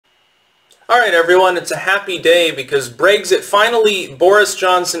All right, everyone, it's a happy day because Brexit finally, Boris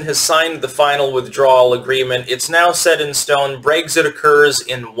Johnson has signed the final withdrawal agreement. It's now set in stone. Brexit occurs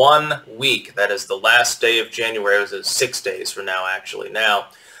in 1 week. That is the last day of January. It was 6 days from now, actually. Now,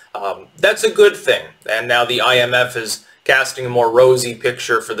 that's a good thing. And now the IMF is casting a more rosy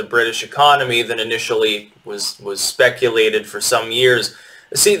picture for the British economy than initially was speculated for some years.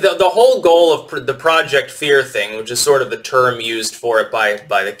 See, the whole goal of the Project Fear thing, which is sort of the term used for it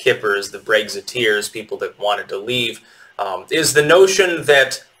by the Kippers, the Brexiteers, people that wanted to leave, is the notion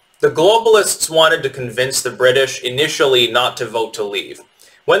that the globalists wanted to convince the British initially not to vote to leave.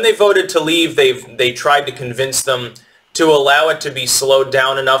 When they voted to leave, they tried to convince them to allow it to be slowed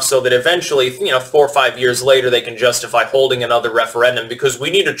down enough so that eventually, 4 or 5 years later, they can justify holding another referendum because we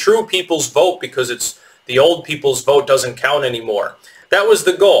need a true people's vote because the old people's vote doesn't count anymore. That was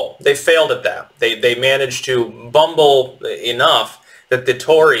the goal. They failed at that. They managed to bumble enough that the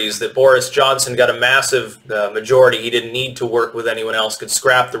Tories, that Boris Johnson got a massive majority. He didn't need to work with anyone else, could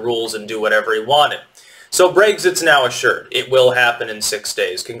scrap the rules and do whatever he wanted. So Brexit's now assured. It will happen in 6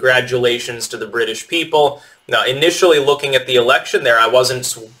 days. Congratulations to the British people. Now, initially looking at the election there, I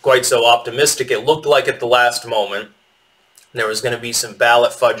wasn't quite so optimistic. It looked like at the last moment there was going to be some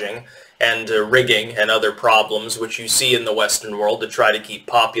ballot fudging and rigging and other problems, which you see in the Western world to try to keep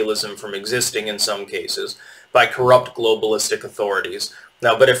populism from existing in some cases by corrupt globalistic authorities.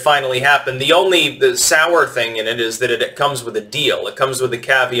 Now, but it finally happened. The sour thing in it is that it comes with a deal. It comes with a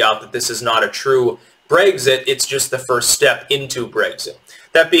caveat that this is not a true Brexit. It's just the first step into Brexit.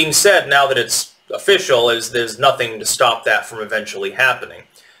 That being said, now that it's official, there's nothing to stop that from eventually happening.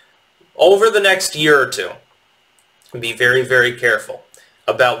 Over the next year or two, be very, very careful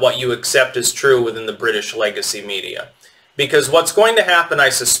about what you accept as true within the British legacy media. Because what's going to happen, I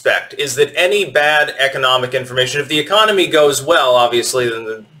suspect, is that any bad economic information, if the economy goes well, obviously, then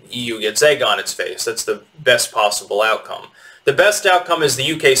the EU gets egg on its face. That's the best possible outcome. The best outcome is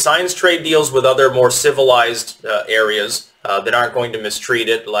the UK signs trade deals with other more civilized areas that aren't going to mistreat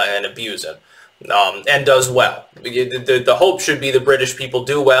it and abuse it, and does well. The hope should be the British people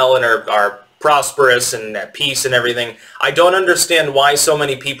do well and are prosperous and at peace and everything. I don't understand why so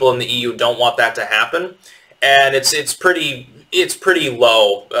many people in the EU don't want that to happen, and it's pretty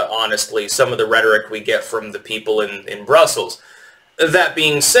low, honestly, some of the rhetoric we get from the people in Brussels. That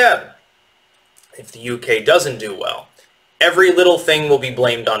being said, if the UK doesn't do well, every little thing will be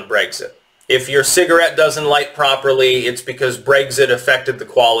blamed on Brexit. If your cigarette doesn't light properly, it's because Brexit affected the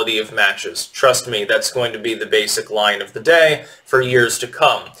quality of matches. Trust me, that's going to be the basic line of the day for years to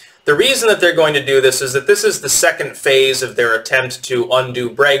come. The reason that they're going to do this is that this is the second phase of their attempt to undo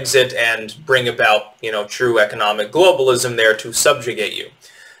Brexit and bring about, true economic globalism there to subjugate you.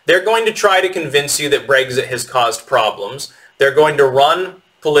 They're going to try to convince you that Brexit has caused problems. They're going to run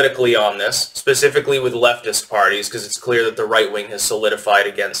politically on this, specifically with leftist parties, because it's clear that the right wing has solidified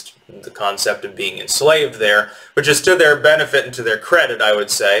against the concept of being enslaved there, which is to their benefit and to their credit, I would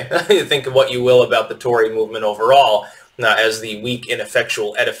say. Think of what you will about the Tory movement overall, as the weak,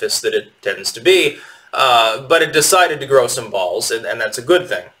 ineffectual edifice that it tends to be, but it decided to grow some balls, and that's a good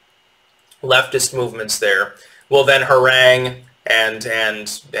thing. Leftist movements there will then harangue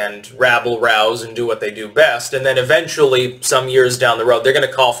and rabble-rouse and do what they do best, and then eventually, some years down the road, they're going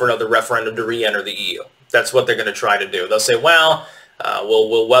to call for another referendum to re-enter the EU. That's what they're going to try to do. They'll say, well,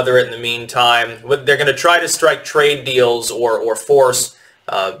 we'll weather it in the meantime. They're going to try to strike trade deals or force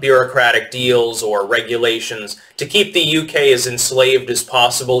bureaucratic deals or regulations to keep the UK as enslaved as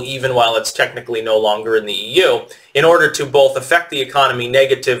possible, even while it's technically no longer in the EU, in order to both affect the economy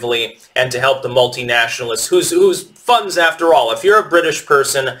negatively and to help the multinationalists whose funds, after all, if you're a British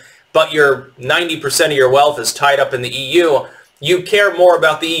person, but 90% of your wealth is tied up in the EU, you care more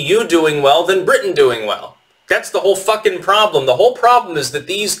about the EU doing well than Britain doing well. That's the whole fucking problem. The whole problem is that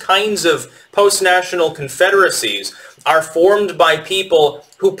these kinds of post-national confederacies are formed by people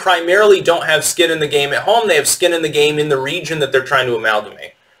who primarily don't have skin in the game at home. They have skin in the game in the region that they're trying to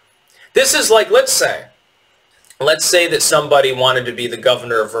amalgamate. This is like, let's say that somebody wanted to be the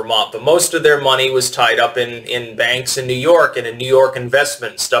governor of Vermont, but most of their money was tied up in banks in New York and in New York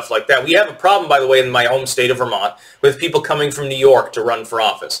investment and stuff like that. We have a problem, by the way, in my home state of Vermont with people coming from New York to run for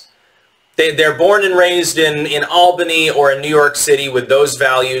office. They're born and raised in Albany or in New York City with those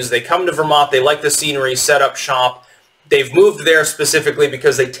values. They come to Vermont, they like the scenery, set up shop. They've moved there specifically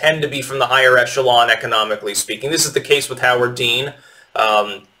because they tend to be from the higher echelon, economically speaking. This is the case with Howard Dean,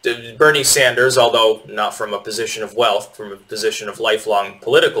 Bernie Sanders, although not from a position of wealth, from a position of lifelong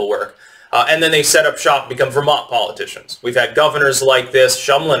political work. And then they set up shop, become Vermont politicians. We've had governors like this.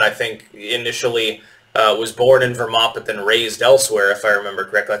 Shumlin, I think, initially was born in Vermont but then raised elsewhere, if I remember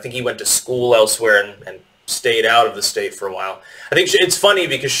correctly. I think he went to school elsewhere and stayed out of the state for a while. I think it's funny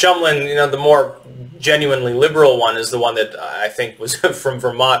because Shumlin, the more genuinely liberal one, is the one that I think was from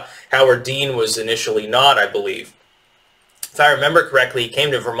Vermont. Howard Dean was initially not, I believe. If I remember correctly, he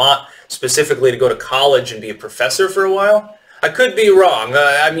came to Vermont specifically to go to college and be a professor for a while. I could be wrong,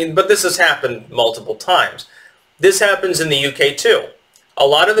 but this has happened multiple times. This happens in the UK too. A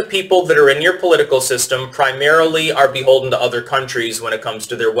lot of the people that are in your political system primarily are beholden to other countries when it comes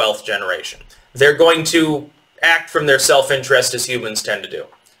to their wealth generation. They're going to act from their self-interest as humans tend to do.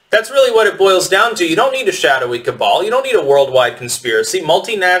 That's really what it boils down to. You don't need a shadowy cabal. You don't need a worldwide conspiracy.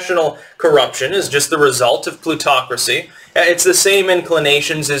 Multinational corruption is just the result of plutocracy. It's the same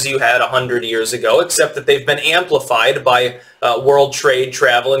inclinations as you had 100 years ago, except that they've been amplified by world trade,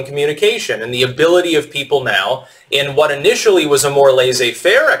 travel, and communication. And the ability of people now, in what initially was a more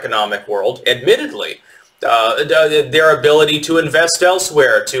laissez-faire economic world, admittedly, their ability to invest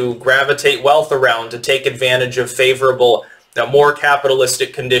elsewhere, to gravitate wealth around, to take advantage of favorable, more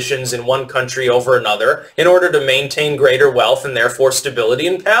capitalistic conditions in one country over another in order to maintain greater wealth and therefore stability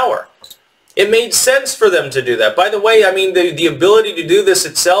and power. It made sense for them to do that. By the way, the ability to do this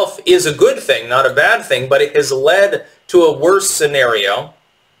itself is a good thing, not a bad thing, but it has led to a worse scenario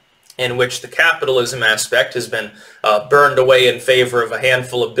in which the capitalism aspect has been burned away in favor of a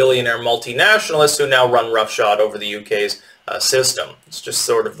handful of billionaire multinationalists who now run roughshod over the UK's system. It's just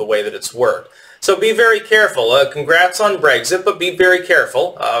sort of the way that it's worked. So be very careful. Congrats on Brexit, but be very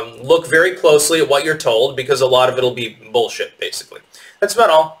careful. Look very closely at what you're told, because a lot of it will be bullshit, basically. That's about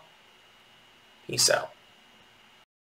all. Peace out.